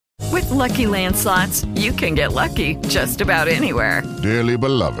Lucky Land Slots, you can get lucky just about anywhere. Dearly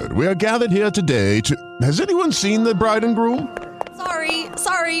beloved, we are gathered here today to... Has anyone seen the bride and groom?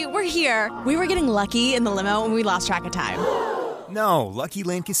 Sorry, we're here. We were getting lucky in the limo and we lost track of time. No, Lucky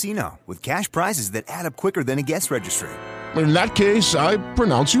Land Casino, with cash prizes that add up quicker than a guest registry. In that case, I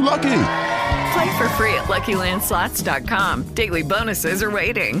pronounce you lucky. Play for free at LuckyLandSlots.com. Daily bonuses are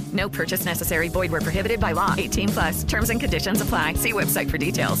waiting. No purchase necessary. Void where prohibited by law. 18+. Terms and conditions apply. See website for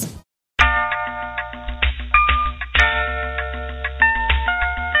details.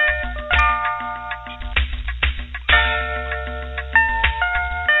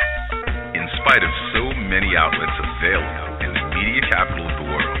 In spite of so many outlets available in the media capital of the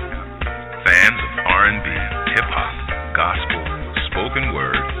world, fans of R&B, hip-hop, gospel, spoken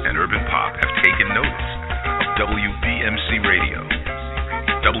word, and urban pop have taken notice of WBMC Radio.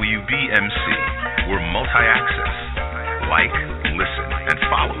 WBMC, we're multi-access. Like, listen, and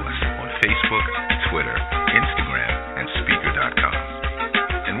follow us on Facebook, Twitter, Instagram, and Speaker.com.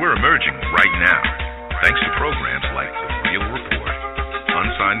 And we're emerging right now, thanks to programs like The Real Report,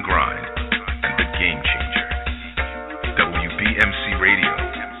 Unsigned Grind, and The Game Changer. WBMC Radio,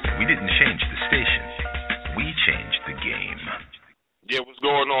 we didn't change the station, we changed the game. Yeah, what's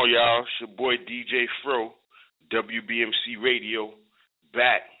going on, y'all? It's your boy DJ FRO, WBMC Radio,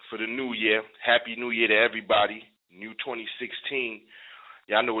 back for the new year. Happy New Year to everybody. New 2016.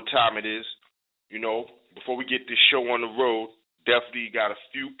 Y'all know what time it is. You know, before we get this show on the road, definitely got a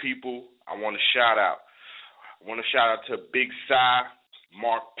few people I want to shout out. I want to shout out to Big Si,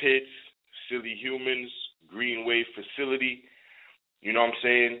 Mark Pitts, Silly Humans, Greenway Facility. You know what I'm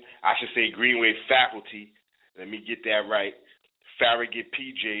saying? I should say Greenway Faculty. Let me get that right. Farragut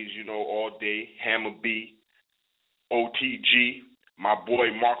PJs, you know, all day. Hammer B, OTG. My boy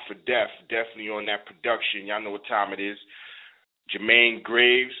Mark for Def, definitely on that production. Y'all know what time it is. Jermaine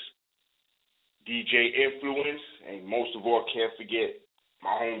Graves, DJ Influence, and most of all, can't forget my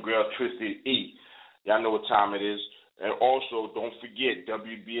homegirl Twisted E. Y'all know what time it is. And also, don't forget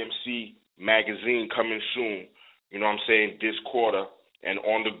WBMC magazine coming soon. You know what I'm saying? This quarter, and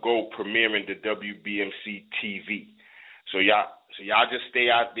on the go premiering the WBMC TV. So y'all just stay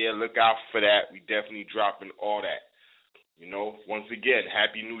out there, look out for that. We definitely dropping all that. You know, once again,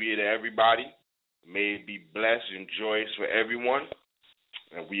 Happy New Year to everybody. May it be blessed and joyous for everyone.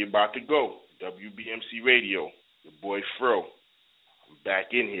 And we about to go. WBMC Radio, your boy Fro. I'm back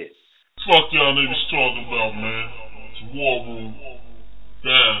in here. Fuck y'all niggas talking about, man. It's War Room.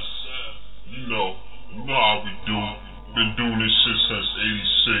 Bass. You know how we do. Been doing this shit since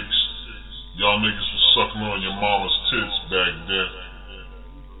 86. Y'all niggas was sucking on your mama's tits back then.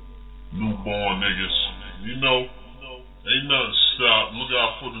 Newborn niggas. You know, ain't nothing stopped. Look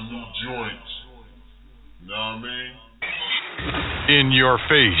out for the new joints. You know what I mean? In your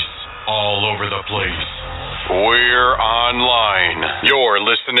face, all over the place. We're online. You're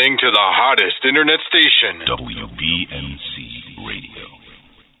listening to the hottest internet station, WBMC Radio.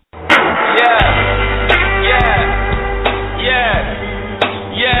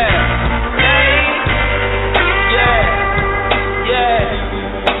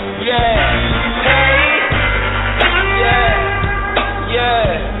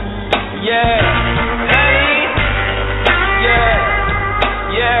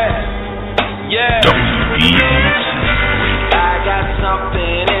 I got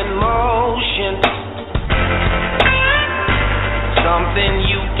something in motion, something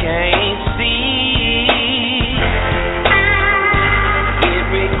you can't see. It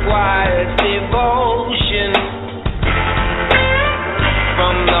requires devotion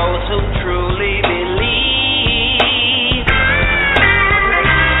from those who truly believe.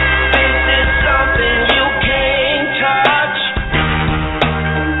 This is something you can't touch.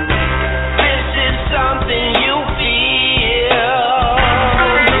 This is something you feel.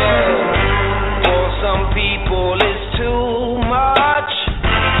 Yeah. For some people it's too much.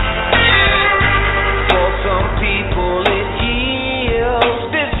 Yeah. For some people it heals.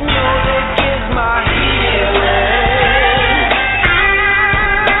 This music is my healing.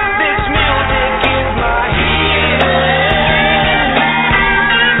 This music is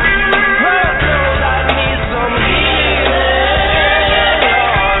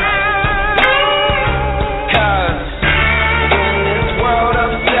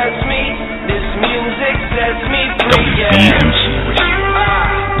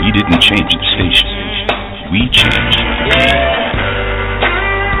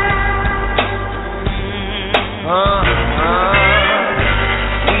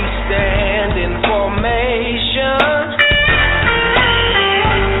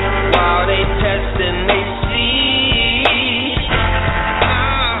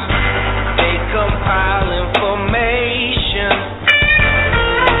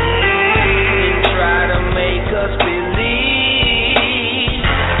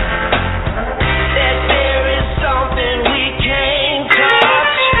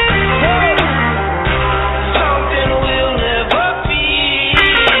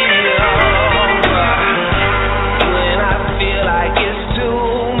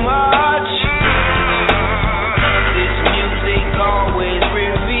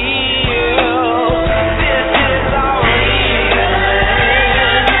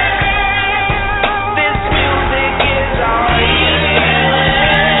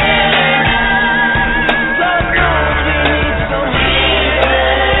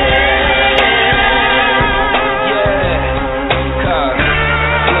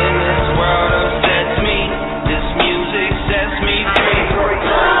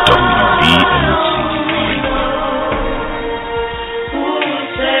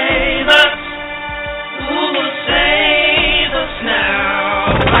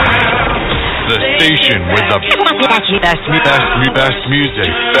station with the best music.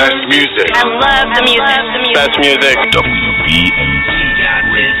 Best music. I love the music. Best music. WBMC.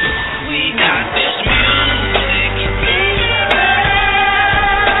 We got this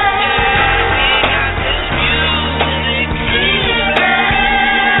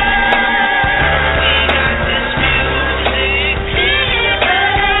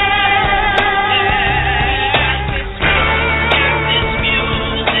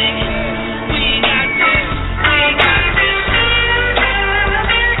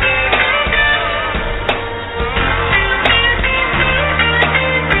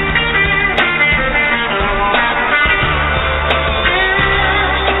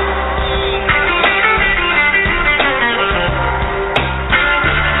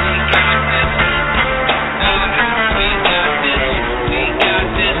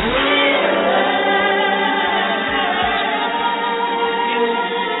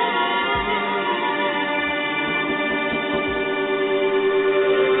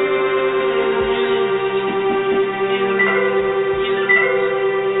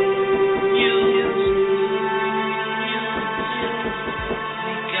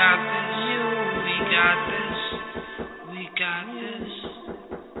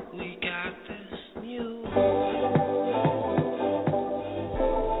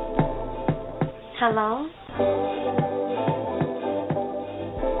Hello?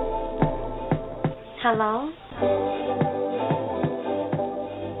 Hello?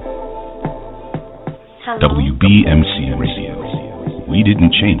 Hello? WBMC Radio. We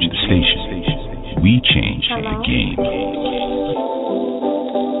didn't change the station. We changed the game.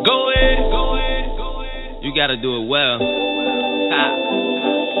 Go ahead. You gotta do it well.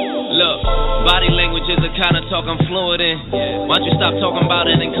 Look, body language is the kind of talk I'm fluent in. Why don't you stop talking about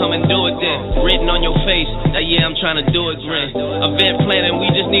it and come and do it then? Written on your face, that yeah, I'm trying to do it, grin. Event planning, we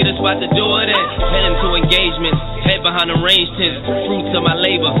just need a spot to do it in. Heading to engagements, head behind the range tents. Fruits of my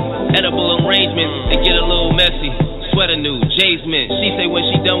labor, edible arrangements. They get a little messy. Sweater new, Jay's mint. She say when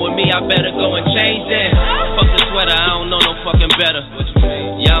she done with me, I better go and change that. Fuck the sweater, I don't know no fucking better.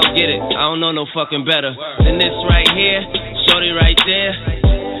 Y'all don't get it, I don't know no fucking better than this right here, shorty right there.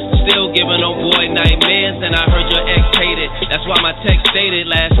 Still giving old boy nightmares, and I heard your ex hated. That's why my text stated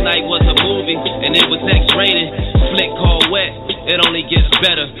last night was a movie, and it was X-rated. Flick called Wet, it only gets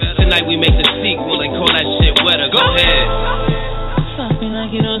better. Tonight we make the sequel and call that shit wetter. Go ahead. Fuck me like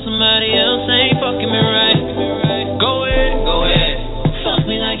you know somebody else ain't fucking me right. Go ahead. Fuck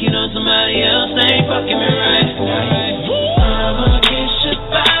me like you know somebody else ain't fucking me right. I'ma kiss your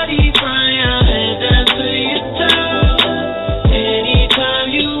body from your head down to your toes. Anytime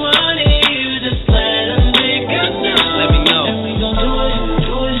you want it, you just let a nigga know. Let me know. And we gon' do it.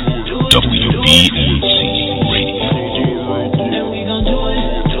 WBMC Radio. And we gon' do it.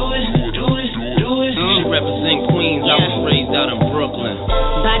 She represent Queens, I was raised out in Brooklyn.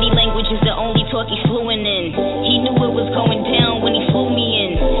 Body language is the only talk he's fluent in. He knew it was going down when he flew me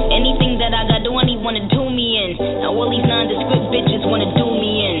in. Anything that I got on, he wanna do me in. Now all these nondescript bitches wanna do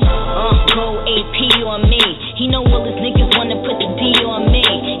me in. Go AP on me. He know all his niggas wanna put the D on me.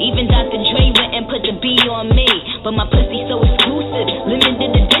 Even Dr. Dre went and put the B on me. But my pussy so exclusive,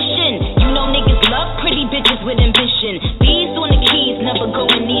 limited edition. You know niggas love pretty bitches with ambition. Bees on the keys, never go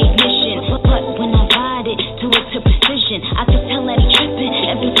in the ignition. But when I ride it, do it to precision. I can tell that he trippin'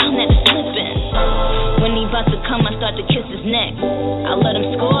 every time that it's slippin'. When he about to come, I start to kiss his neck. I let him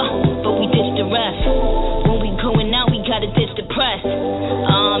score, but we ditch the ref. When we going out, we gotta ditch the press.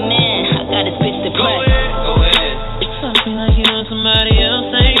 Aw man, I got his bitch depressed. Go ahead. Fuck me like you know somebody else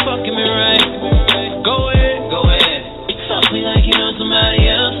ain't fucking me right. Go ahead. Fuck me like you know somebody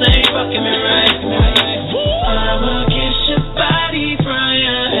else ain't fucking me right. I'ma kiss your body from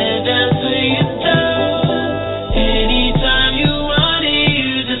your head down to your toes. Anytime you want it,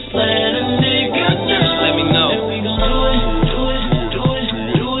 you just let a nigga know. Let me know. And we gon' do it.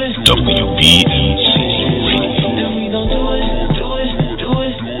 WBMC Radio. And we gon' do it.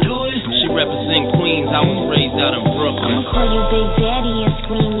 She represent Queens, I was raised out in Brooklyn. I'ma call you Big Daddy and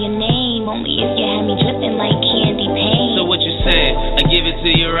scream your name. Only if you have me dripping like candy paint. So what you saying? I give it to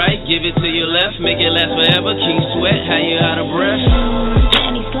your right, give it to your left, make it last forever, keep sweat, how you out of breath?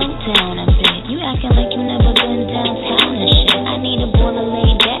 Daddy, slow down a bit. You acting like you never been downtown and shit. I need a boy to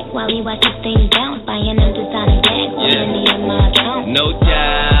lay back while he watches things bounce. Buying them designer bags with money in my account. No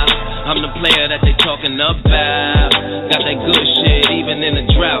doubt, I'm the player that they talking about. Got that good shit even in the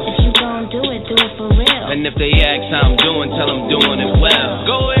drought. If you gon' do it for real. And if they ask how I'm doing, tell them doing it well.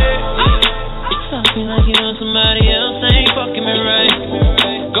 Go ahead. Fuck me like you know somebody else ain't fucking me right.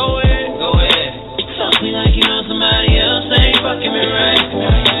 Go ahead. Fuck me like you know somebody else ain't fucking me right.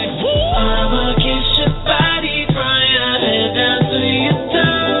 I'ma kiss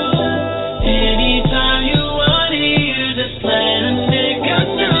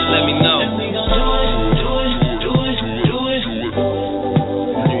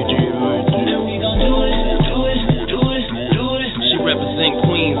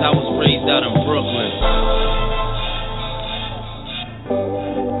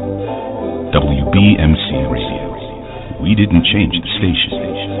WBMC Radio. We didn't change the station.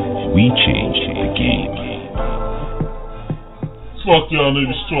 We changed the game. Fuck y'all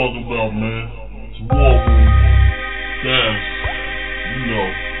niggas talking about, man. It's War Room. Dance. You know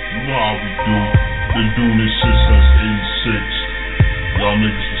how we do. Been doing this shit since 86. Y'all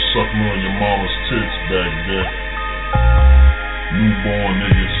niggas was sucking on your mama's tits back there. Newborn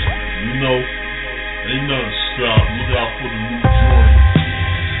niggas. You know, ain't nothing stop. Look out for the new joint.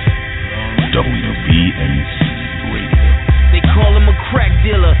 WBMC Radio. They call him a crack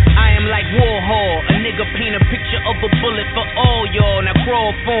dealer. I am like Warhol. A nigga paint a picture of a bullet for all y'all. Now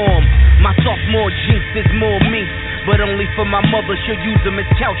crawl for him. My sophomore jinx is more minks, but only for my mother. She'll use them as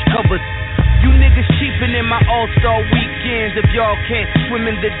couch covers. You niggas cheapin' in my all-star weekends. If y'all can't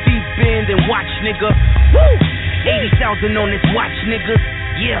swim in the deep end and watch, nigga. Woo! 80,000 on this watch, nigga.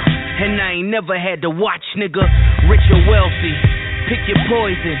 Yeah, and I ain't never had to watch, nigga. Rich or wealthy, pick your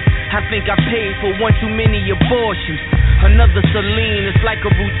poison. I think I paid for one too many abortions. Another Celine, it's like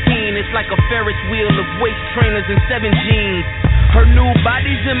a routine. It's like a Ferris wheel of waist trainers and 7 jeans. Her new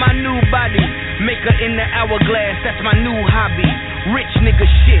body's in my new body. Make her in the hourglass, that's my new hobby. Rich nigga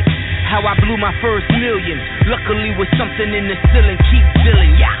shit, how I blew my first million. Luckily with something in the ceiling, keep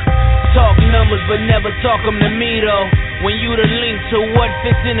dealing, yeah. Talk numbers but never talk them to me though. When you the link to what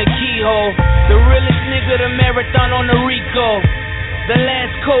fits in a keyhole. The realest nigga, the marathon on the Rico. The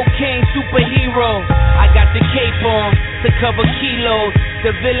last cocaine superhero. I got the cape on to cover kilos.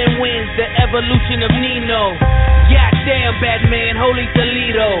 The villain wins, the evolution of Nino. Goddamn Batman, holy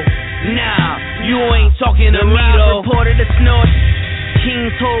Toledo. Nah, you ain't talking to me though. Reporter the snort,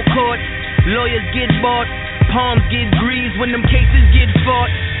 kings hold court. Lawyers get bought, palms get greased when them cases get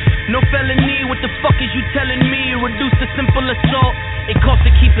fought. No felony, what the fuck is you telling me? Reduce to simple assault. It cost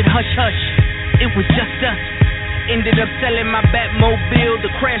to keep it hush hush. It was just us. Ended up selling my Batmobile.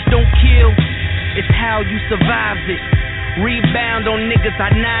 The crash don't kill, it's how you survived it. Rebound on niggas,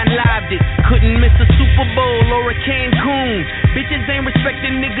 I 9-lived it. Couldn't miss a Super Bowl or a Cancun. Bitches ain't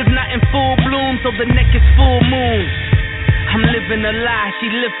respecting niggas not in full bloom, so the neck is full moon. I'm living a lie, she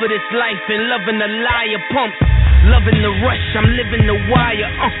live for this life and loving the liar pumps. Loving the rush, I'm living the wire.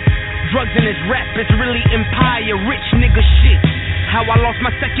 Drugs in this rap, it's really empire. Rich nigga shit. How I lost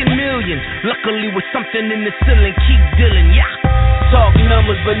my second million. Luckily with something in the ceiling, keep dealing, yeah. Talk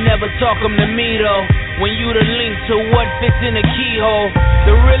numbers but never talk them to me though. When you the link to what fits in a keyhole.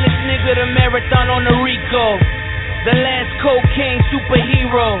 The realest nigga, the marathon on the Rico. The last cocaine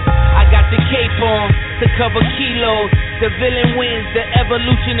superhero. I got the cape on to cover kilos. The villain wins, the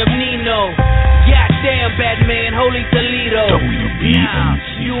evolution of Nino. Goddamn Batman, holy Toledo. Nah,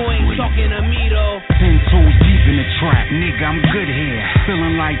 you ain't talking to me though. 10 toes deep in the trap, nigga, I'm good here.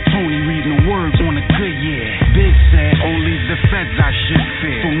 Feeling like Tony reading the words on a good year. Big said only the feds I should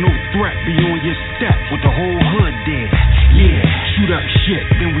fear. So no threat be on your step with the whole hood there. Yeah, shoot up shit,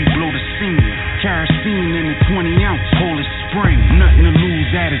 then we blow the scene. Kerosene in the 20-ounce, hold it spring. Nothing to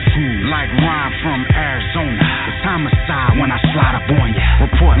lose attitude, like Ryan from Arizona. It's homicide when I slide up on ya.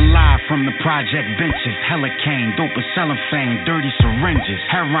 Reporting live from the project benches. Hurricane, dope and cellophane, dirty syringes.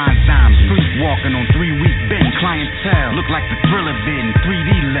 Heroin zombies, street walking on 3-week bench. Clientele, look like the Thriller vid in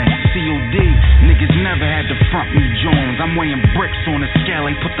 3D lens. COD, niggas never had to front me Jones. I'm weighing bricks on the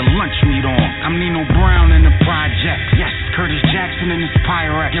scale, they put the lunch meat on. I'm Nino Brown in the project. Yes, Curtis Jackson in his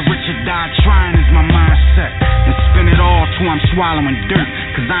Pyrex. Get rich or die trying is my mindset. And spin it all till I'm swallowing dirt.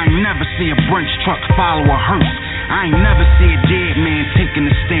 Cause I ain't never see a Brinks truck follow a hearse. I ain't never see a dead man taking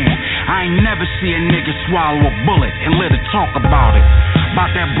a stand. I ain't never see a nigga swallow a bullet and let it talk about it.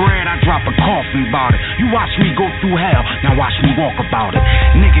 About that bread, I drop a coffin about it. You watch me go through hell, now watch me walk about it.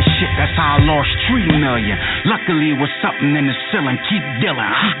 Nigga shit, that's how I lost 3 million. Luckily it was something in the ceiling. Keep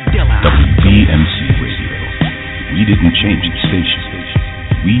dealing, WBMC Radio. We didn't change the station.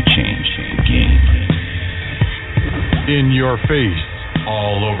 We changed the game. In your face,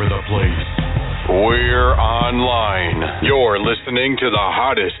 all over the place. We're online. You're listening to the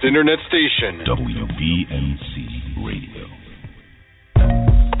hottest internet station. WBMC Radio.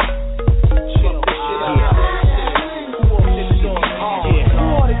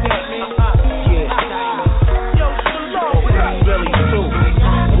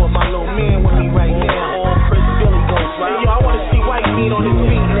 On his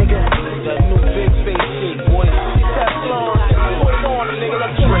feet, nigga. That new big face shit, boy. Teflon. Put it on, nigga.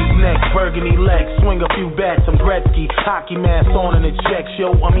 Straight neck, burgundy legs, swing a few bats. I'm Gretzky, hockey mask on in the checks.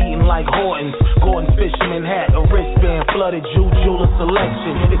 Yo, I'm eating like Hortons. Gordon fisherman hat, a wristband, flooded jeweler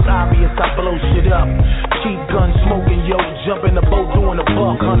selection. It's obvious I blow shit up. Cheap gun smoking, yo, jump in the boat doing the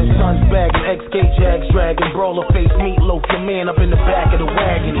buck. 100 sons bagging, XK Jags dragging, brawler face meatloaf, your man up in the back of the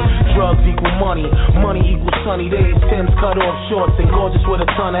wagon. Drugs equal money, money equals sunny days. Sims cut off shorts and gorgeous with a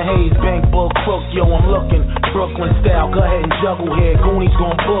ton of haze. Bank book crook, yo, I'm looking Brooklyn style. Go ahead and juggle here, Goonies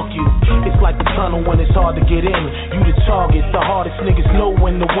gon' book you. It's like the tunnel when it's hard to get in. You the target, the hardest niggas know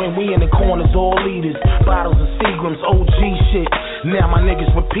when to win. We in the corners, all leaders, bottles of Seagrams, OG shit. Now my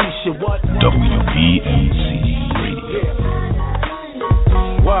niggas repeat shit. What? WBMC Radio.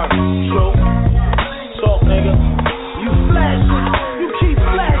 Word, true. Talk, nigga. You flashing, you keep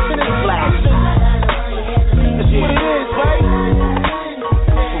flashing and flashing. That's what it is, right?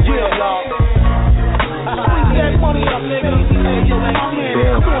 Yeah, y'all. Sweep that money up, nigga. Hey, yo, my man.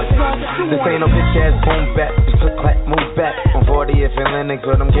 Come on, son. This ain't no bitch ass boom back. Just click clap, move back. On 40th and Lennox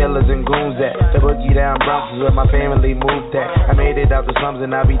where them killers and goons at. The boogie down Bronx is where my family moved at. I made it out the slums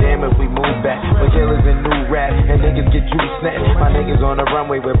and I'll be damned if we move back. With killers and new rap and niggas get juice snatched. My niggas on the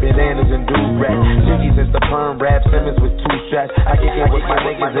runway with bananas and do-rap. Jiggy since the perm rap, Simmons with 2 straps. I kick it with my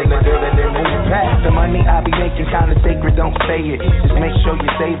niggas in the building and move back. The money I be making kinda sacred, don't say it. Just make sure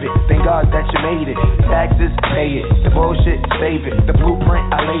you save it. Thank God that you made it. Taxes, pay it. The bullshit, save it. The blueprint,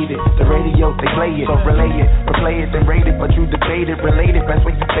 I laid it. The radio, they play it. So relay it, replay it, then rate it. But you debate it, relate it. Best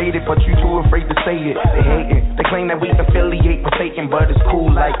way to fade it, but you too afraid to say it. They hate it. They claim that we affiliate with Satan, but it's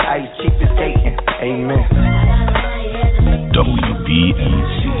cool like ice. Keep it skating. Amen.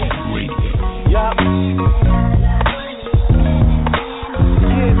 WBMC Radio. Yup.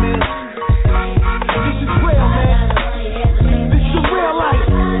 Yeah, man. This is real, man. This is real life.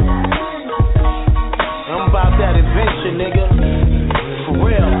 I'm about that adventure, nigga. For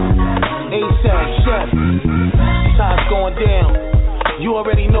real. ASAP, chef. Time's going down. You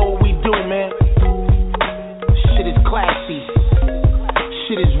already know what we do, man. Shit is classy.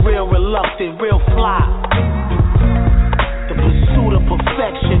 Shit is real reluctant, real fly. The pursuit of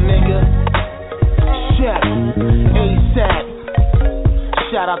perfection, nigga. Chef, ASAP.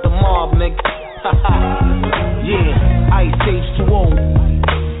 Shout out the mob, nigga. Yeah, Ice H2O.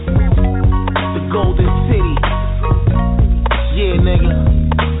 The Golden City. Yeah, nigga.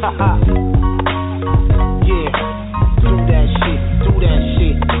 Yeah. Do that shit. Do that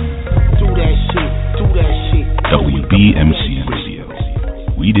shit. Do that shit. Do that shit. WBMC Radio.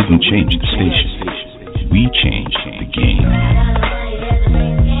 We didn't change the station. We changed the game.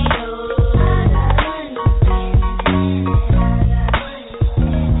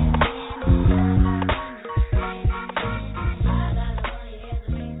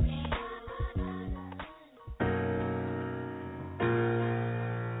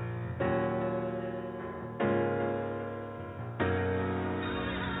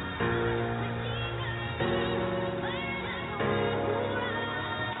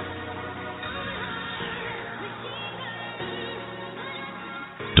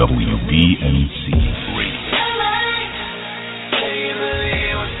 WBMC Radio.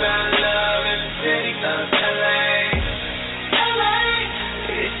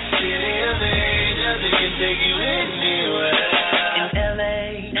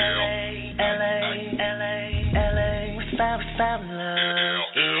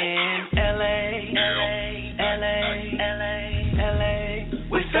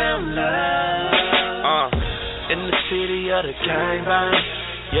 In the city of the gangbang.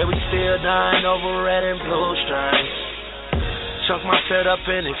 Yeah, we still dying over red and blue strings. Chuck my set up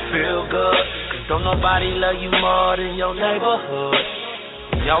and it feel good. Cause don't nobody love you more than your neighborhood.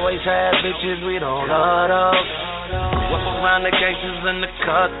 We always have bitches we don't love those. Whip around the gangsters and the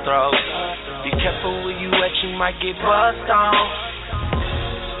cutthroats. Be careful where you at, you might get buzzed on.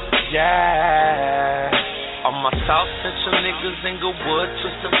 Yeah. On my South Central niggas, Inglewood,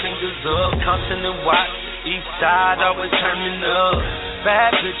 twist the fingers up. Compton and Watts, East Side, always turning up.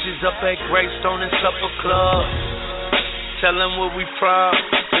 Bad bitches up at Greystone and Supper Club. Tell them where we from,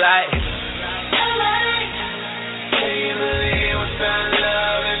 like LA. Can you believe we found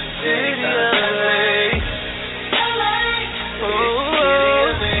love in the city of LA? LA.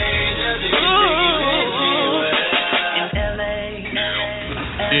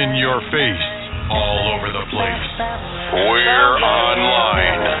 In your face, all over the place. We're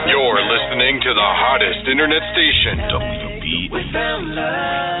online. You're listening to the hottest internet station,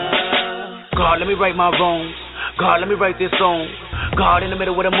 God, let me right my wrongs. God, let me write this song. God, in the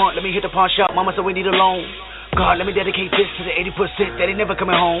middle of the month, let me hit the pawn shop. Mama said we need a loan. God, let me dedicate this to the 80% that ain't never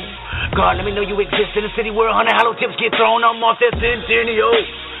coming home. God, let me know you exist in a city where 100 hollow tips get thrown. I'm off that centennial.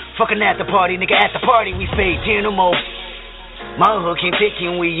 Fucking at the party, nigga, at the party we fade Dynamo. My hood came thick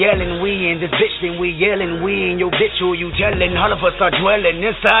and we yelling, we in this bitch, then we yelling, we in your bitch, who you telling? All of us are dwelling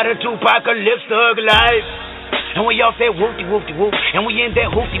inside a two-apocalypse thug life. And we all said whoopty whoopty whoop, and we in that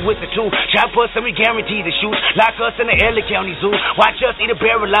hoopty with the two. Chop us and we guarantee the shoot. Lock us in the LA County Zoo. Watch us eat a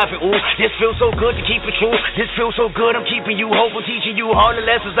bear alive and ooh. This feels so good to keep it true. This feels so good, I'm keeping you hopeful, teaching you all the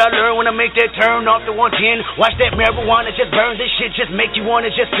lessons I learned when I make that turn off the 110. Watch that marijuana just burn. This shit just make you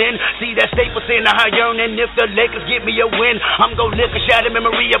wanna just sin. See that Staples in the high yearn, and if the Lakers give me a win, I'm gonna lick a shot of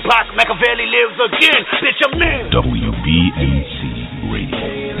memory of Pac. Machiavelli lives again. Bitch, I'm in. WBMC Radio.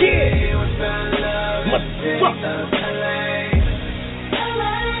 Yeah.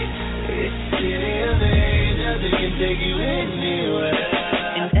 Take you anywhere.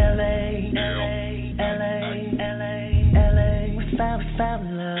 In LA, we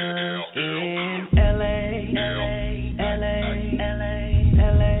found love. In LA,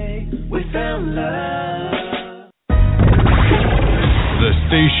 we found love. The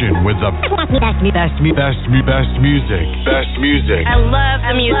station with the best music. Best music. I love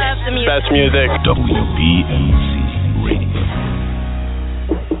the music. Best music. WBMC Radio.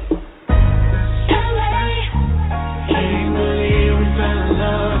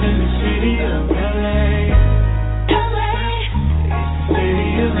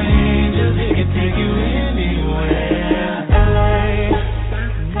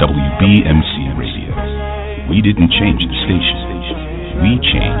 WBMC Radio. We didn't change the station. We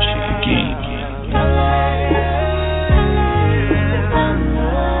changed the game.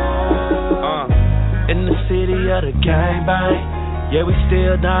 In the city of the gangbang, yeah, we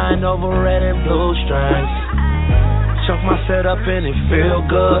still dying over red and blue stripes. Chunk my setup and it feel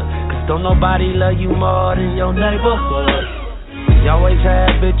good, cause don't nobody love you more than your neighborhood. We always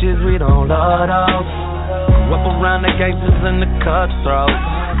had bitches we don't love those. Grew up around the gangsters and the cutthroats.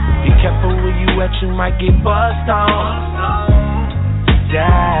 Be careful where you at, you might get buzzed on.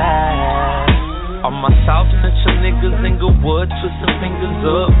 Yeah. On my South Central niggas, Inglewood, twist the fingers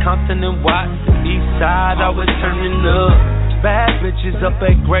up. Compton and Watts, East Side, always turning up. Bad bitches up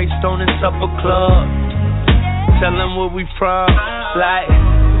at Greystone and Supper Club. Tell them where we from, like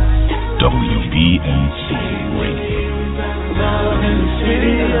WBMC Radio. In the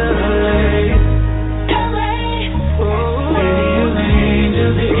city of LA.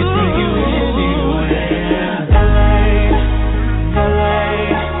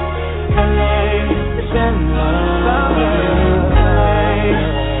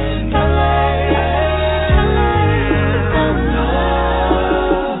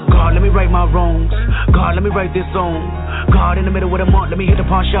 God, let me write this song. God, in the middle of the month, let me hit the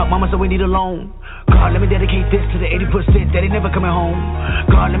pawn shop. Mama said we need a loan. God, let me dedicate this to the 80% that ain't never coming home.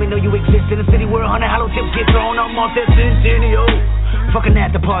 God, let me know you exist in a city where 100 hollow tips get thrown. I'm off that Centennial. Fucking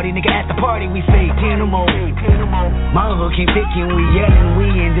at the party, nigga, at the party we fake animal. My hood came thick and we yelling, we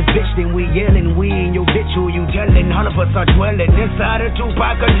in this bitch, then we yelling, we in your bitch, who you telling? All of us are dwelling inside a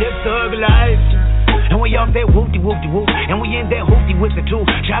Tupacalypse of life. And we off that whoopty whoopty whoop, and we in that hoopty with the two.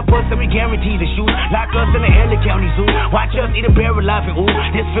 Chop us and we guarantee the shoot. Lock us in the LA County Zoo. Watch us eat a bear alive and ooh.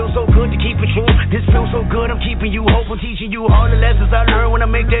 This feels so good to keep it true. This feels so good, I'm keeping you hopeful, teaching you all the lessons I learned when I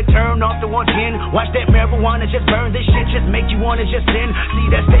make that turn off the 110. Watch that marijuana just burn. This shit just make you wanna just sin.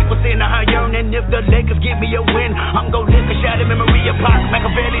 See that Staples in the high yearn, and if the Lakers give me a win, I'm gon' lick a shot of memory of Pac.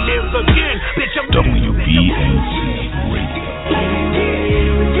 Machiavelli lives again. Bitch, I'm WBMC Radio.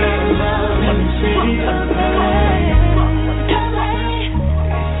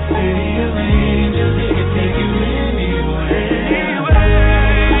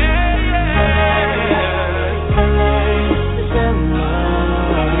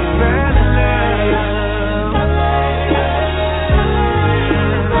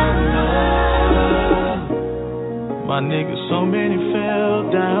 My niggas, so many fell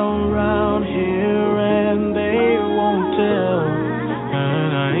down around here and they won't tell.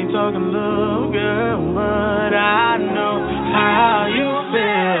 And I ain't talking love, girl, but I know how you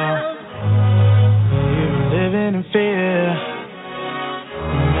feel. You've been living in fear.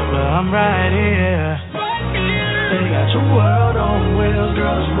 Remember, I'm right here. They got your world on wheels,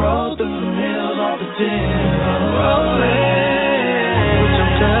 girls roll through the hills off the hill. Rolling with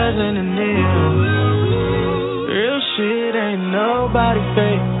your cousin and Neil. Real shit ain't nobody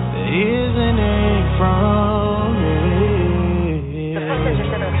fake. There isn't any from me.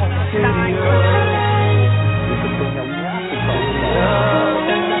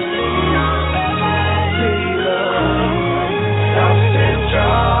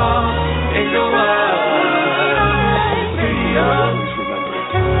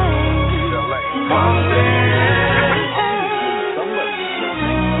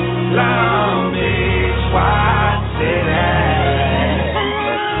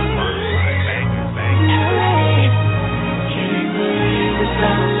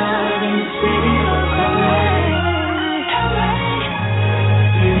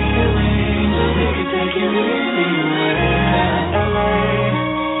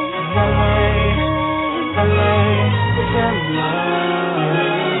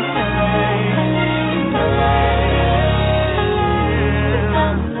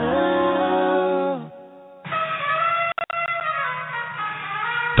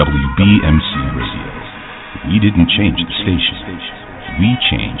 WBMC Radio. We didn't change the station. We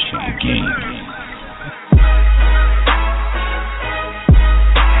changed the game.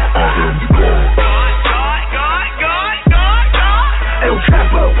 El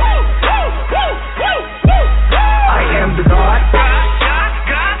Chapo. I am the God.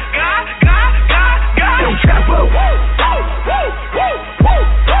 El Chapo.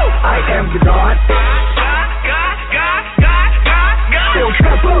 I am the God. El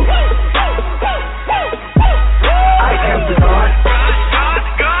Chapo. I am the God.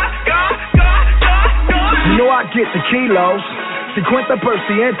 You know I get the kilos,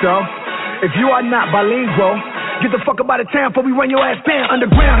 50%. If you are not bilingual, get the fuck up out of town before we run your ass down.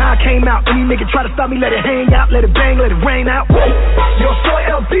 Underground, how I came out. Any nigga try to stop me, let it hang out, let it bang, let it rain out. Yo soy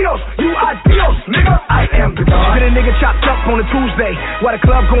el Dios, you are Dios, nigga. I am the God. Get a nigga chopped up on a Tuesday, while the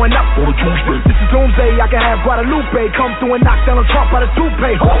club going up on a Tuesday. This is doomsday, I can have Guadalupe come through and knock down a Trump out of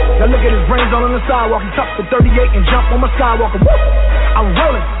toupee. Now look at his brains on the sidewalk. He tucked the 38 and jump on my skywalker. I'm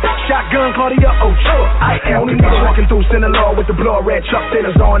rolling, shotgun Claudia Ochoa. I am only nigga walking through Sinaloa with the blood red Chuck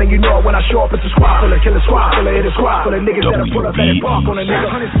Taylors on, and you know when I show up it's a squad full of killer squad full of hit a squad full of niggas that'll pull up and park on a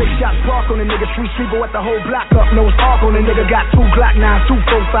nigga. 106 shots park on a nigga. Street sweeper with the whole block up, nose arc on a nigga. Got 2 Glock 9, 2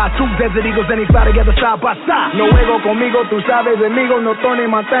 4-5, 2 Desert Eagles, and they fly together side by side. No juego conmigo, tú sabes amigo. No Tony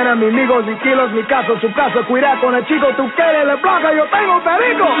Montana, mi amigos y kilos, mi casa, su casa. Cuida con el chico, tú quieres la placa, yo tengo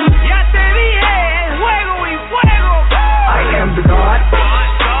perico. Ya te dije, juego y fuego. I am the God.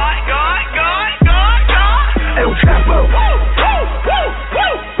 El Chapo.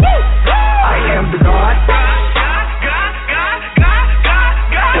 I am the God.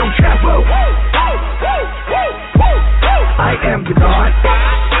 El Chapo. I am the God.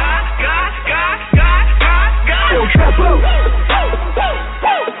 El Chapo.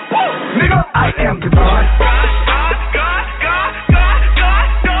 Nigga, I am the God.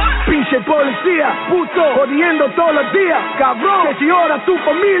 Pinche policía, puto, jodiendo todos los días. Cabrón, que si ahora tu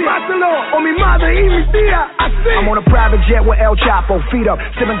familia, mátalo, o mi madre y mi tía. I'm on a private jet with El Chapo, feet up,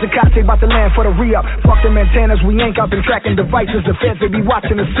 sipping Tecate, about to land for the re-up. Fuck them antennas, we ain't out been tracking devices. The feds, they be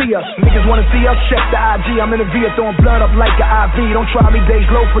watching to see us. Niggas wanna see us, check the IG. I'm in the V, throwing blood up like an IV. Don't try me, days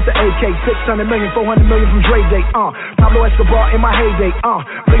low, put the AK. 600 million, 400 million from Dre Day. Pablo Escobar in my heyday.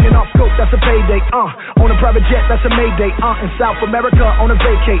 Bringing off coke, that's a payday. On a private jet, that's a Mayday. In South America, on a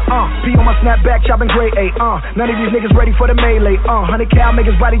vacate. P on my snapback, chopping grade A. None of these niggas ready for the melee. 100 cal, make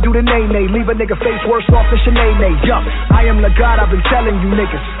his body do the nay-nay. Leave a nigga face worse off than Sinead. Yup, I am the God, I've been telling you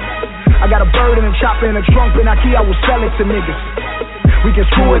niggas. I got a bird and a chopper and a trunk, and I will sell it to niggas. We can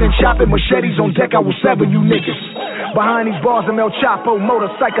screw it and chop it, machetes on deck, I will sever you niggas. Behind these bars, I'm El Chapo,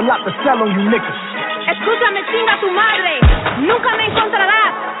 motorcycle lot to sell on you niggas. Escúchame, chinga tu madre, nunca me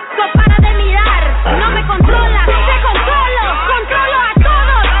encontrarás, so para de mirar, no me controlas, te controlo a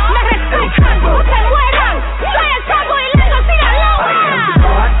todos, me respetan, o se mueran, soy el Chapo y Lento Sinaloa.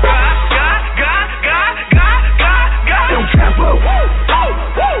 El Chapo.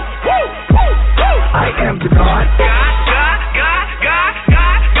 I am the God.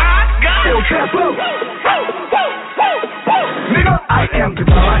 El Chapo. Nigga, I am the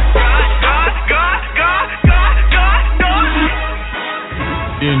God.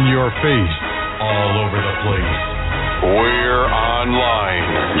 In your face, all over the place. We're online.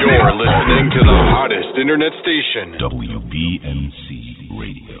 You're listening to the hottest internet station, WBMC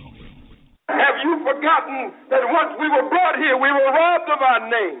Radio. Have you forgotten that once we were brought here, we were robbed of our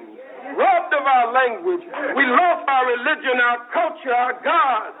names, robbed of our language. We lost our religion, our culture, our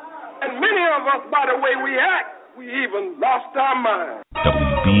God. And many of us, by the way we act, we even lost our mind.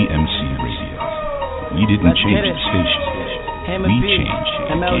 WBMC Radio. We didn't change the station. We changed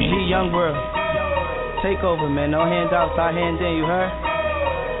the MLG game. Young World. Take over, man. No hands outside, hands in, you heard?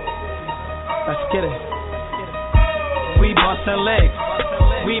 Let's get it. We bustin' legs.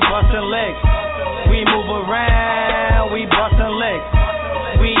 We bustin' legs. We move around. We bustin' legs.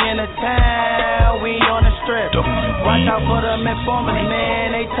 We in the town. We on the strip. Watch out for them informers,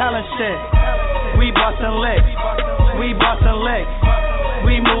 man. They tellin' shit. We bustin' legs. We bustin' legs.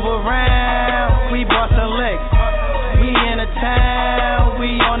 We move around. We bustin' legs. We in the town.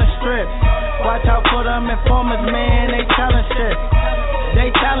 We on the strip. Watch out for them informers, man. They tellin' shit. They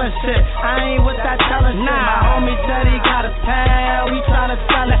tellin' shit. I ain't with that tellin' shit. My homie said he got a pound. We tryna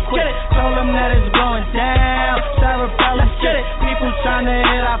sell it quick. Told him that it's going down. Sarah Bella shit. People tryna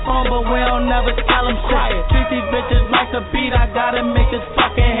hit our phone, but we don't never tell them shit. Treat these bitches like a beat. I gotta make this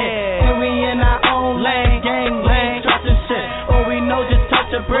fucking hit. And we in our own lane, gang lane, trustin' shit. All we know, just touch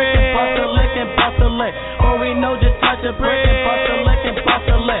a brick and bust a lick and bust a lick. All we know, just touch a brick and bust a lick and bust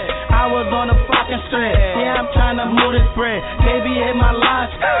a lick. I was on the fucking strip. Yeah, I'm tryna move this bread. Baby hit my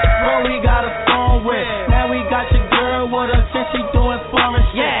line Bro, we got a phone with. Now we got your girl with us since she doing foreign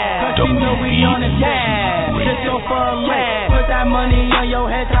shit. Cause she know we on it, just go for a lick. Put that money on your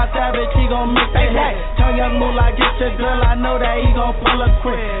head, top savage, he gon' make that hit. Tell young Moolah, get your girl, I know that he gon' pull her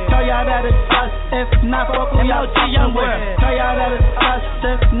quick. Tell y'all that it's us, if not fuck who y'all fucking with. Tell y'all that it's us,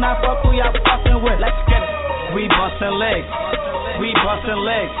 if not fuck who y'all fucking with. Let's get it. We bustin' legs, we bustin'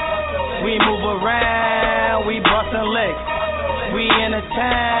 legs. We move around, we bustin' legs. We in the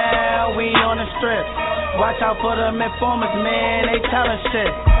town, we on the strip. Watch out for them informers, man, they tellin'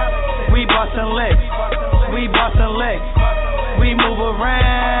 shit. We bustin' legs, we bustin' legs. We move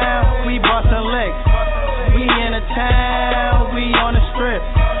around, we bustin' legs. We in the town, we on the strip.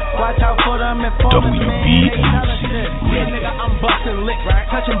 Watch out for them informers, man, they tellin' shit. Yeah, nigga, I'm bustin' licks.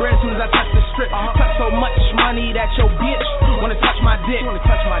 Touching bread as soon as I touch the strip. Touch so much money that your bitch wanna touch my dick.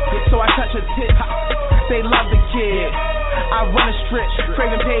 So I touch her tit. They love the kid. I run a strip,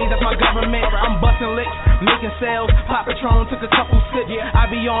 craving pays, that's my government. I'm busting licks, making sales. Pop Patron, took a couple sips. I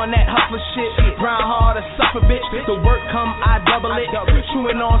be on that hustler shit. Grind hard to suffer, bitch. The work come, I double it.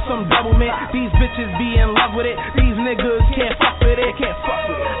 Chewing on some double mint. These bitches be in love with it. These niggas can't fuck with it.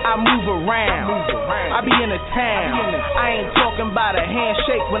 I move around. I be in the town. I ain't talking about a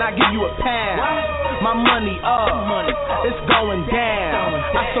handshake when I give you a pound. My money up, it's going down.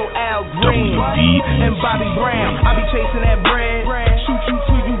 I so Al Green and Bobby Brown. I be chasing that bread, shoot you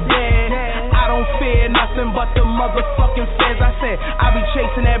till you dead. I don't fear nothing but the motherfucking feds. I said I be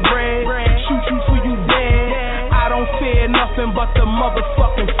chasing that bread, shoot you till you dead. I don't fear nothing but the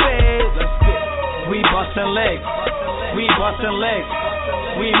motherfucking feds. We bustin' legs, we bustin' legs.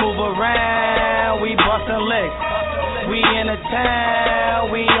 We move around, we bustin' legs. We in the town,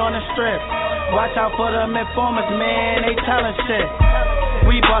 we on the strip. Watch out for them informers, man, they tellin' shit.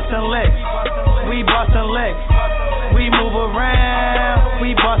 We bustin' legs, we bustin' legs. We move around,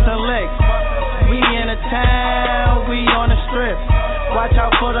 we bustin' legs. We in the town, we on the strip. Watch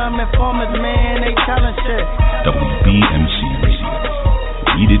out for them informers, man, they tellin' shit. WBMC Radio.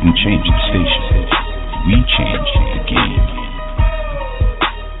 We didn't change the station, we changed the game.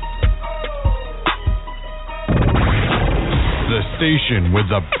 The station with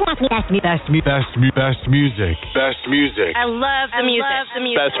the best music. Best music. I love the music.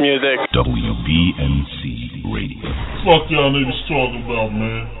 Best music. WBMC Radio. Fuck y'all niggas talking about,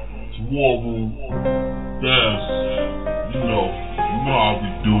 man. It's War Room. Dance. You know how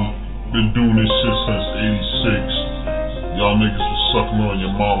we do. Been doing this shit since '86. Y'all niggas was sucking on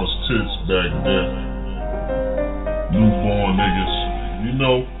your mama's tits back then. Newborn niggas. You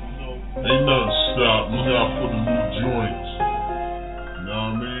know, ain't nothing stopped. Look out for the new joints. You know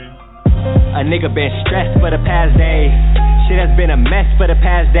what I mean? A nigga been stressed for the past day. Shit has been a mess for the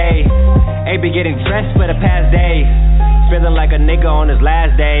past day. Ain't been getting dressed for the past day. Feeling like a nigga on his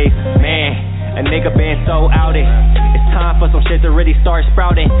last day. Man, a nigga been so outed. It's time for some shit to really start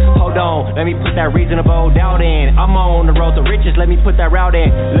sprouting. Hold on, let me put that reasonable doubt in. I'm on the road to riches, let me put that route in.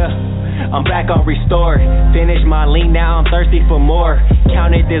 Look, I'm back on restore. Finished my lean, now I'm thirsty for more.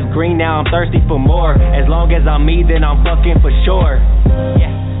 Counted this green, now I'm thirsty for more. As long as I'm me, then I'm fucking for sure.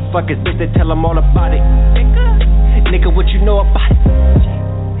 Yeah, fuck his bitch, tell him all about it. Nigga, what you know about it?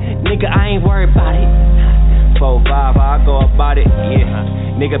 Nigga, I ain't worried about it. 4-5, I go about it.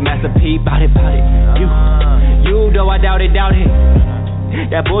 Yeah, nigga, Master P, bout it. You though I doubt it.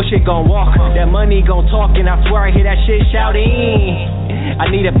 That bullshit gon' walk, that money gon' talk, and I swear I hear that shit shouting.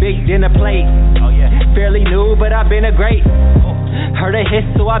 I need a big dinner plate. Fairly new, but I've been a great. Heard a hiss,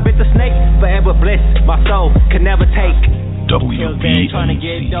 so I bit the snake. Forever bliss, my soul could never take. WBMC. Trying to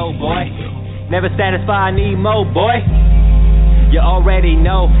get dough, boy. Never satisfied, I need more, boy. You already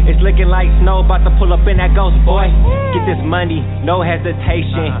know, it's looking like snow, about to pull up in that ghost, boy. Get this money, no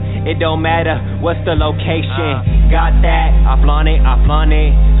hesitation. It don't matter what's the location. Got that, I flaunt it.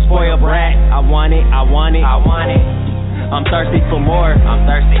 Spoiled brat, I want it. I'm thirsty for more. I'm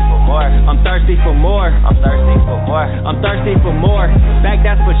thirsty for more. Back,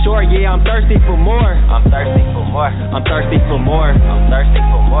 that's for sure. Yeah, I'm thirsty for more. I'm thirsty for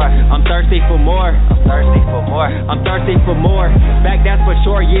more. Back, that's for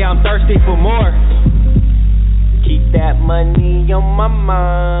sure. Yeah, I'm thirsty for more. Keep that money on my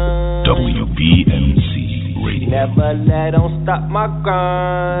mind. WBMC Radio. Never let on stop my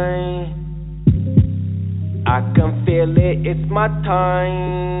grind. I can feel it, it's my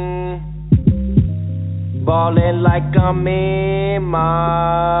time. Ballin' like I'm in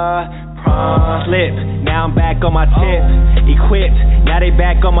my prime. Slip, Now I'm back on my tip, equipped, now they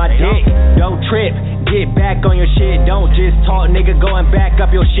back on my dick. Don't trip, get back on your shit. Don't just talk, nigga, go and back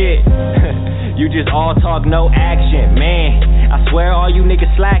up your shit. You just all talk, no action, man. I swear all you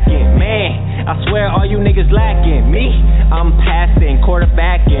niggas slacking, man. I swear all you niggas lacking. Me, I'm passing,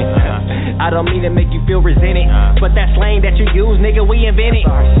 quarterbacking. I don't mean to make you feel resented, but that slang that you use, nigga, we invented.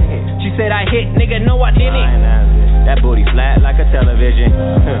 She said I hit, nigga, no I didn't. That booty flat like a television.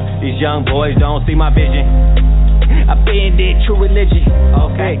 These young boys don't see my vision. I been did true religion.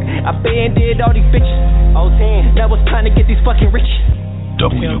 Okay, I been did all these bitches. 010. Now it's time to get these fucking riches.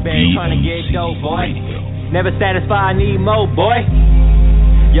 WBMC trying to get dope, boy. Never satisfied, need more, boy.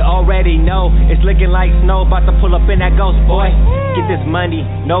 You already know it's looking like snow, about to pull up in that ghost, boy. Get this money,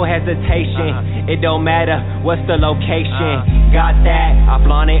 no hesitation. It don't matter what's the location. Got that, I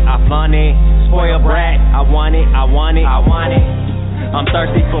flaunt it, I flaunt it. Spoiled brat, I want it, I want it, I want it. I'm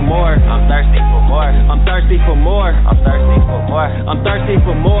thirsty for more, I'm thirsty for more, I'm thirsty for more, I'm thirsty for more, I'm thirsty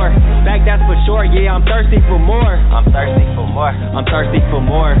for more. Back, that's for sure, yeah, I'm thirsty for more, I'm thirsty for more, I'm thirsty for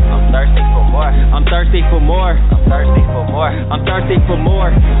more, I'm thirsty for more, I'm thirsty for more, I'm thirsty for more, I'm thirsty for more.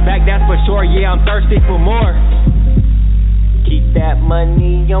 Back, that's for sure, yeah, I'm thirsty for more. Keep that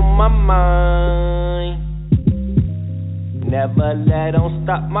money on my mind. Never let on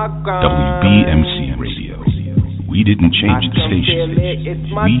stop my grind. WBMC Radio. We didn't change the station.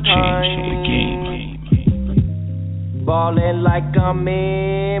 We changed the game. Ballin' like I'm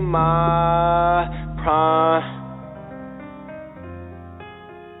in my prime.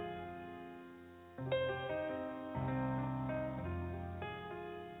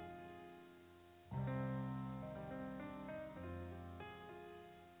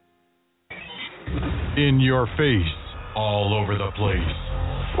 In your face, all over the place.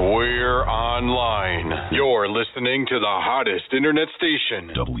 We're online. You're listening to the hottest internet station.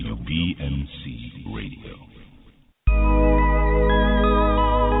 WBMC Radio.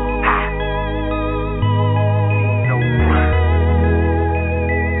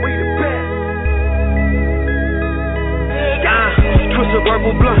 Twist a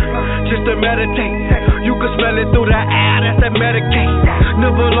verbal blunt, just to meditate. You can smell it through the air, that's that Medicaid.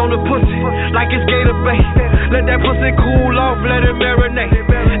 Nibble on the pussy, like it's Gator Bay. Let that pussy cool off, let it marinate.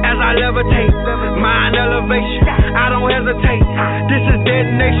 As I levitate, mind elevation, I don't hesitate. This is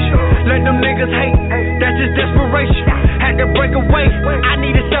detonation, let them niggas hate. That's just desperation, had to break away, I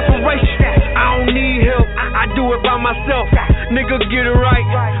needed separation. I don't need help, I do it by myself. Nigga, get it right,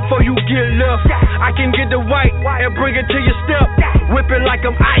 before you get left. I can get the white, and bring it to your step. Whip it like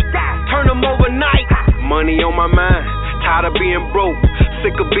I'm Ike, turn them overnight. Money on my mind, tired of being broke,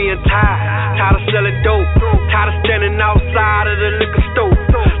 sick of being tired of selling dope, tired of standing outside of the liquor store.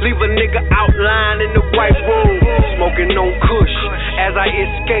 Leave a nigga outlined in the white room, smoking on kush as I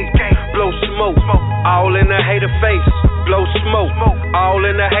escape. Blow smoke, all in the hater face. Blow smoke, all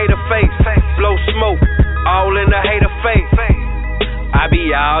in the hater face. Blow smoke, all in the hater face. I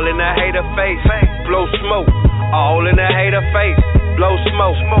be all in the hater face. Blow smoke, all in the hater face. Blow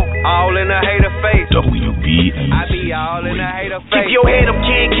smoke, all in the hater face. WBMC. I be all in the hater face. Keep your head up,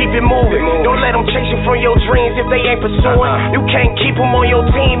 kid, keep it moving. Don't let them chase you from your dreams if they ain't pursuing. You can't keep them on your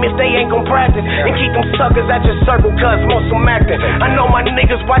team if they ain't gon' practice. And keep them suckers at your circle, cause most them acting. I know my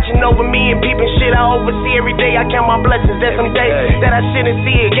niggas watching over me and peeping shit I oversee every day. I count my blessings. There's some days that I shouldn't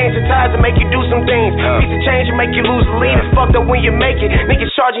see it. Gains of ties to make you do some things. Piece of change to make you lose the lead. It's fucked up when you make it.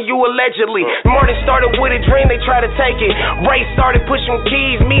 Niggas charging you allegedly. Morning started with a dream, they try to take it. Ray started pushing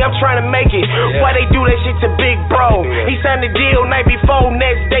keys, me, I'm trying to make it. Why they do that shit to Big Bro? He signed the deal night before,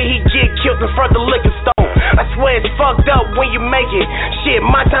 next day he get killed in front of the liquor store. I swear it's fucked up when you make it. Shit,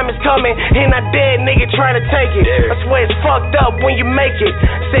 my time is coming, and I dead nigga trying to take it. I swear it's fucked up when you make it.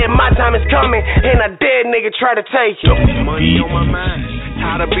 Said my time is coming, and I dead nigga try to take it. Money on my mind,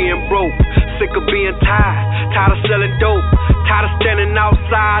 tired of being broke, sick of being tired of selling dope, tired of standing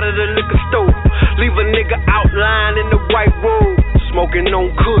outside of the liquor store. Leave a nigga outlined in the white room, smoking on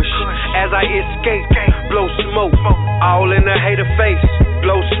kush as I escape. Blow smoke, all in the hater face.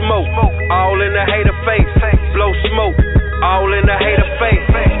 Blow smoke, all in the hater face. Blow smoke, all in the hater face.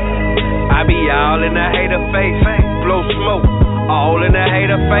 I be all in the hater face. Blow smoke, all in the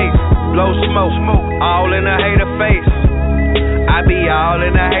hater face. Blow smoke, all in the hater face. I be all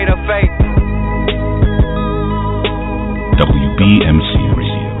in the hater face. WBMC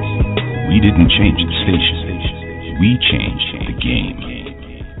Radio. We didn't change the station. We changed the game.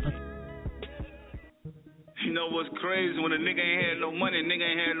 You know what's crazy? When a nigga ain't had no money, nigga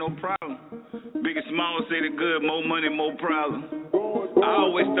ain't had no problem. Big and small say the good, more money, more problem. I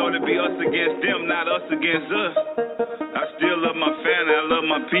always thought it'd be us against them, not us against us. I still love love my family, I love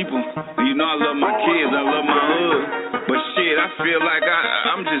my people. You know I love my kids, I love my hood. But shit, I feel like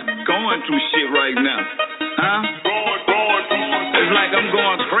I'm just going through shit right now. Huh? It's like I'm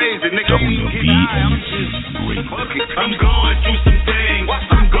going crazy, nigga. I'm just fucking. I'm going through some things.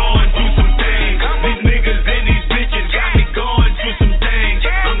 I'm going through some things. These niggas and these bitches got me going through some things.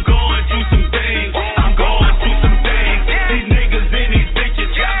 I'm going through some things. I'm going through some things. These niggas and these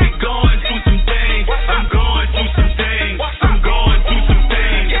bitches got me going through some things. I'm going through some things. I'm going through some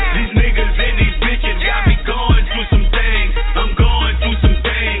things. These niggas and these bitches got me going through some things. I'm going through some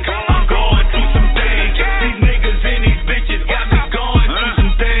things. I'm going through some things. These niggas and these bitches got me going through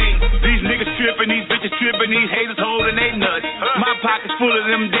some things. These niggas tripping, these bitches tripping, these haters holding they nuts. My pockets full of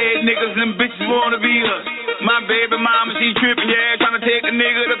them dead niggas, them bitches wanna be us. My baby mama, she tripping, yeah, trying to take a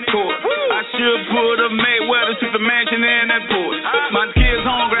nigga to court. I should put a Mayweather to the mansion in that port. My kids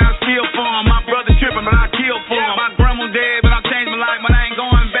hungry, I steal for them. My brother tripping, but I kill for him. My grandma dead, but I changed my life, but I ain't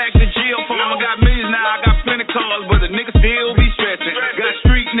going back to jail for him. I got millions now, I got plenty cars, but the niggas still be stressing. Got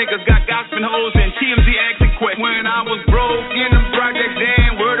street niggas, got gossiping hoes, and TMZ asking questions. When I was broke in them projects, they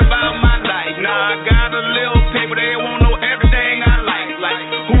ain't worried about my life. Now I got a little paper, they won't know everything I like. Like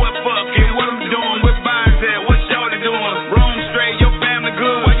who I fucking, what I'm doing, what buyers at, what shorty doing. Wrong straight, your family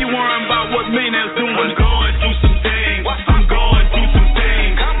good. Why you worrying about what millionaires doing? I'm going through some things. I'm going through some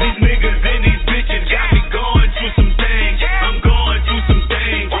things. These niggas and these bitches got me going through some things. I'm going through some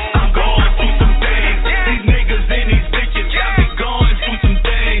things. I'm going through some things. These niggas and these bitches got me going through some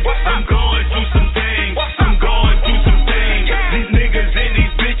things. I'm going through some things. I'm going through some things. These niggas and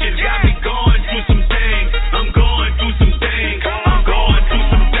these bitches got me going through some things. I'm going through some things. I'm going through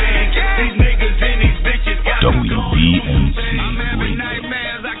some things. These niggas and these bitches got me going through some things. I'm having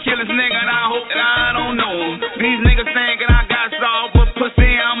nightmares. I kill this nigga and I hope that I don't know him. These niggas thinking I got soft, but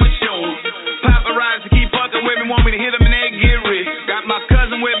pussy I'ma show him. Paparazzi keep fucking with me, want me to hit him and they get rich. Got my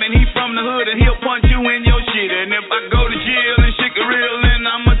cousin with me and he from the hood and he'll punch you in your shit. And if I go to jail and shit get real, then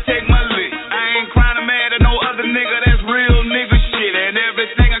I'ma take my lick. I ain't crying or mad at no other nigga, that's real nigga shit. And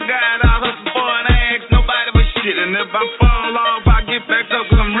everything I got I hustle for and I ain't ask nobody for shit. And if I fall off, I get back up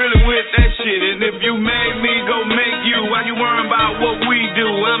cause I'm really with that shit. And if you made me, go make you. Why you worrying about what we do?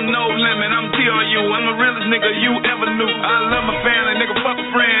 I'm no limit, I'm TRU. I'm the realest nigga you ever knew. I love my family, nigga, fuck a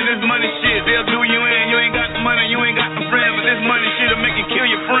friend. This money shit, they'll do you in. You ain't got the money, you ain't got the friend. But this money shit'll make you kill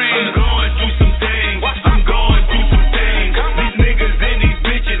your friend. I'm going through some things. I'm going through some things. These niggas and these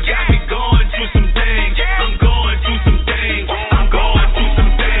bitches got me going through some things. I'm going through some things. I'm going through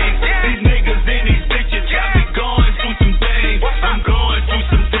some things. These niggas and these bitches got me going through some things. I'm going through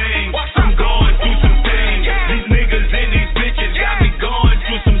some things. I'm going through some things. These niggas and these bitches got me going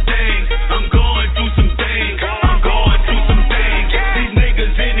through some things. I'm going through some things. I'm going through some things. These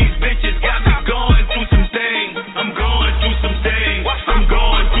niggas and these bitches got me going through some things. I'm going through some things. I'm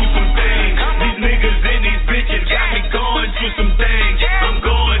going through some things. These niggas and these bitches got me going through some things. I'm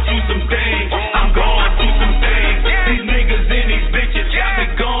going through some things. I'm going through some things. These niggas and these bitches got me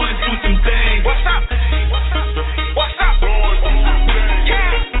going through some things. What's up? What's up?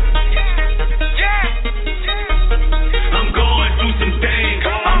 I'm going through some things.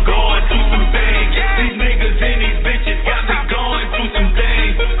 I'm going through some things. These niggas and these bitches got me going through some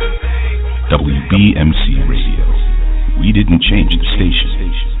things. WBMC Radio. We didn't change the station.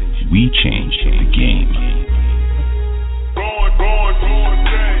 We changed the game.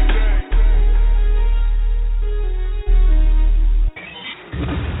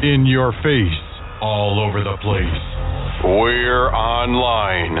 In your face, all over the place. We're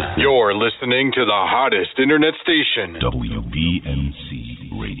online. You're listening to the hottest internet station. WBMC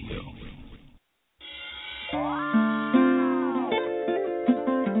Radio.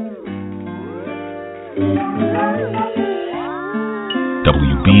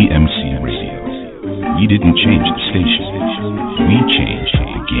 WBMC Radio. We didn't change the station. We changed the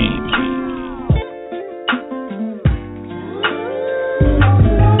game.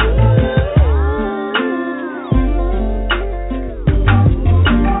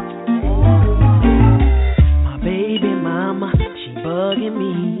 My baby mama, she bugging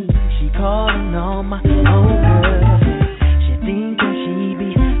me. She calling all my old girls. She thinking she be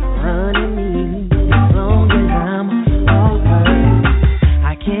running me as long as I'm off her.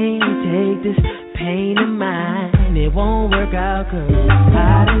 I can't take this pain of mine. It won't work out 'cause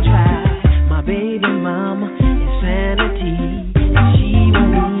I done tried. My baby mama insanity, and she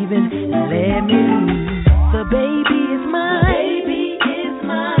won't even let me leave. The baby is mine. The baby is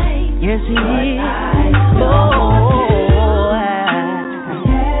mine. Yes, he is.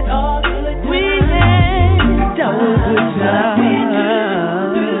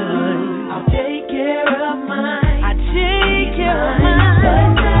 I'll take care of mine. I take care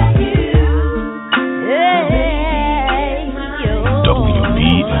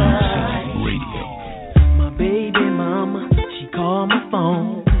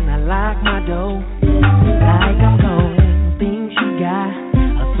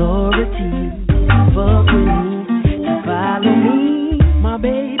fuck with me, to follow me. My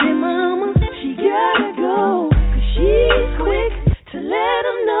baby mama, she gotta go, 'cause she's quick to let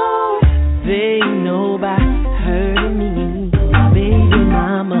them know they know by hurting me. My baby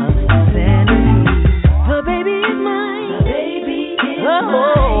mama, sanity. Her baby is mine. Her baby is mine.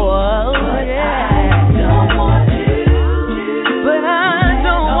 But yeah. I don't want you. But I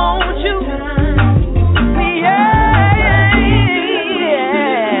don't want you.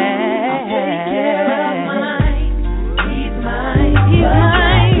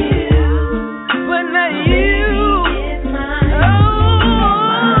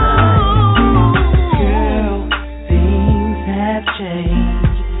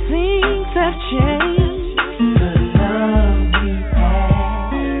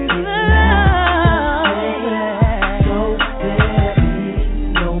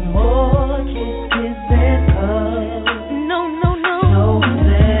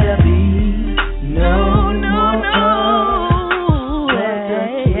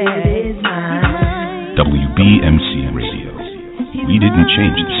 WBMC Radio. We didn't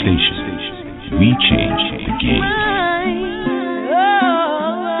change the station. We changed the game.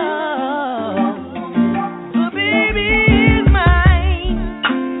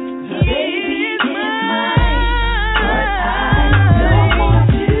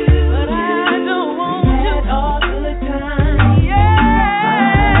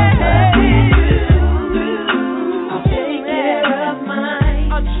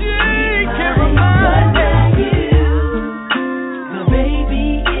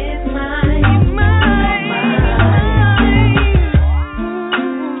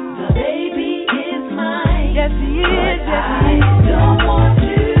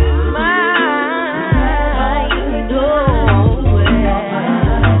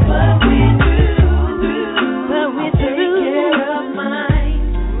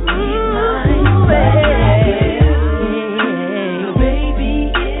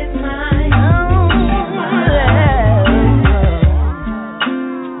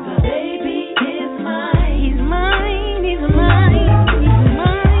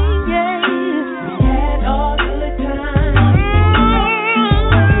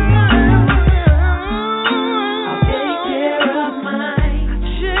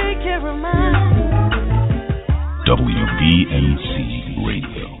 WBMC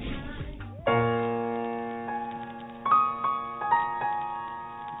Radio.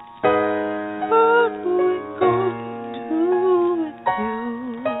 What we gonna do with you?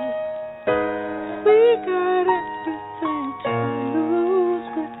 We got everything to lose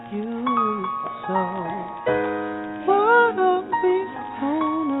with you. So what are we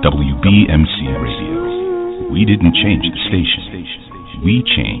gonna do? WBMC Radio. We didn't change the station. We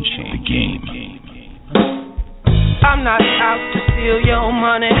changed the game. I'm not out to steal your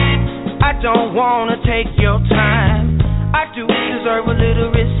money. I don't wanna take your time. I do deserve a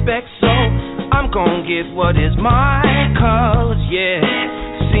little respect, so I'm gonna get what is mine. 'Cause yeah,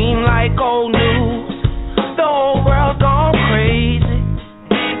 seem like old news. The whole world gone crazy.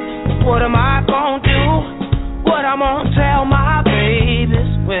 What am I gonna do? What I'm gonna tell my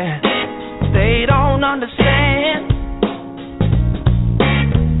babies? Well, they don't understand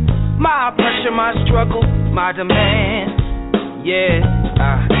my pressure, my struggle, my demands. Yeah,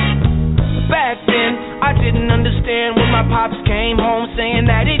 back then I didn't understand when my pops came home saying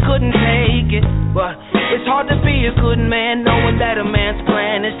that he couldn't take it. But it's hard to be a good man knowing that a man's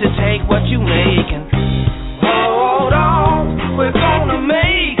plan is to take what you making. Hold on, we're gonna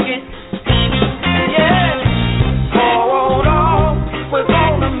make it. Yeah, hold on, we're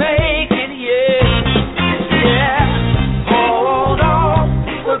gonna make it. Yeah, yeah, hold on,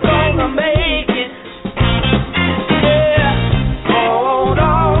 we're gonna make it. Yeah, hold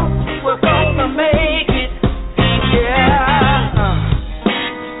on, we're gonna make it. Yeah,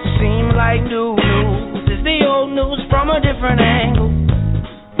 seem like new news is the old news from a different angle.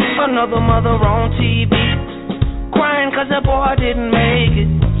 Another mother on TV crying 'cause her boy didn't make it.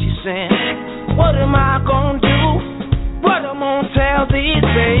 She's saying, what am I gonna do? What am I gonna tell these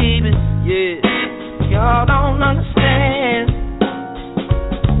babies? Yeah, y'all don't understand.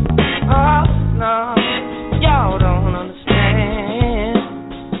 Oh no, y'all don't understand.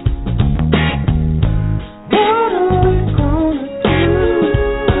 What are we gonna do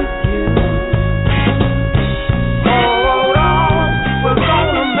with you? Hold on, we're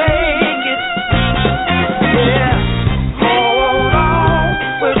gonna make it. Yeah, hold on,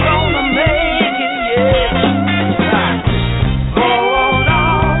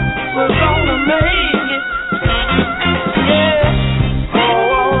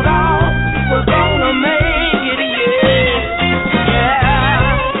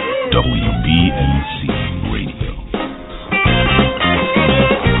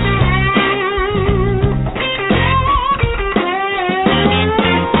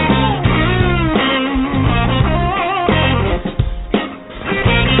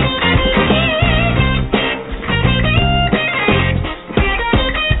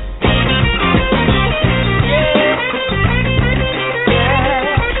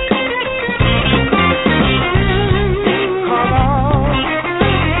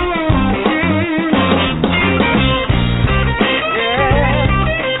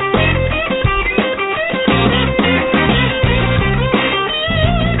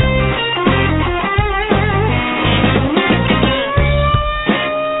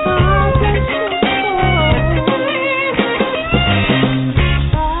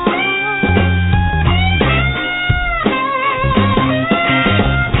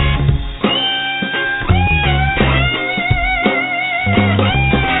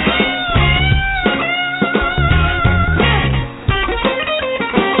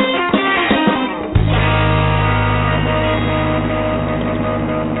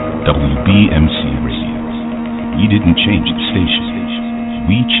 didn't change the station.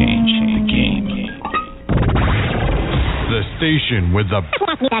 We changed the game. The station with the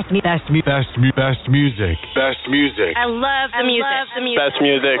best music. Best music. I love the music. Best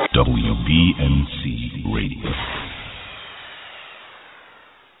music. WBMC Radio.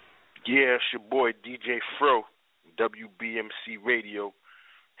 Yeah, it's your boy DJ FRO, WBMC Radio.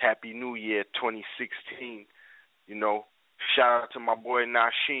 Happy New Year 2016. You know, shout out to my boy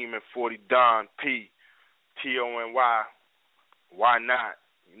Nasheem and 40 Don P. Tony. Why not?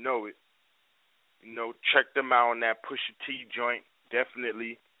 You know it. You know, check them out on that Pusha T joint.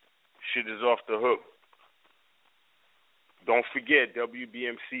 Definitely. Shit is off the hook. Don't forget,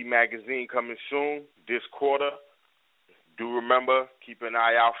 WBMC magazine coming soon, this quarter. Do remember, keep an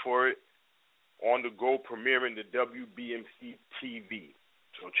eye out for it. On the go, premiering the WBMC TV.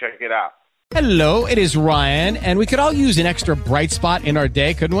 So check it out. Hello, it is Ryan, and we could all use an extra bright spot in our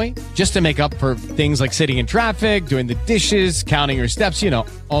day, couldn't we? Just to make up for things like sitting in traffic, doing the dishes, counting your steps, you know,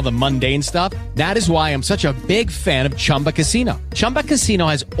 all the mundane stuff. That is why I'm such a big fan of Chumba Casino. Chumba Casino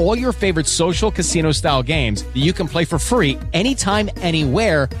has all your favorite social casino-style games that you can play for free anytime,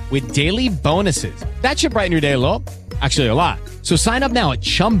 anywhere with daily bonuses. That should brighten your day a little. Actually, a lot. So sign up now at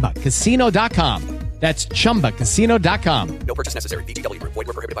ChumbaCasino.com. That's ChumbaCasino.com. No purchase necessary. VGW Group. Void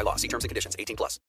where prohibited by law. See terms and conditions. 18+.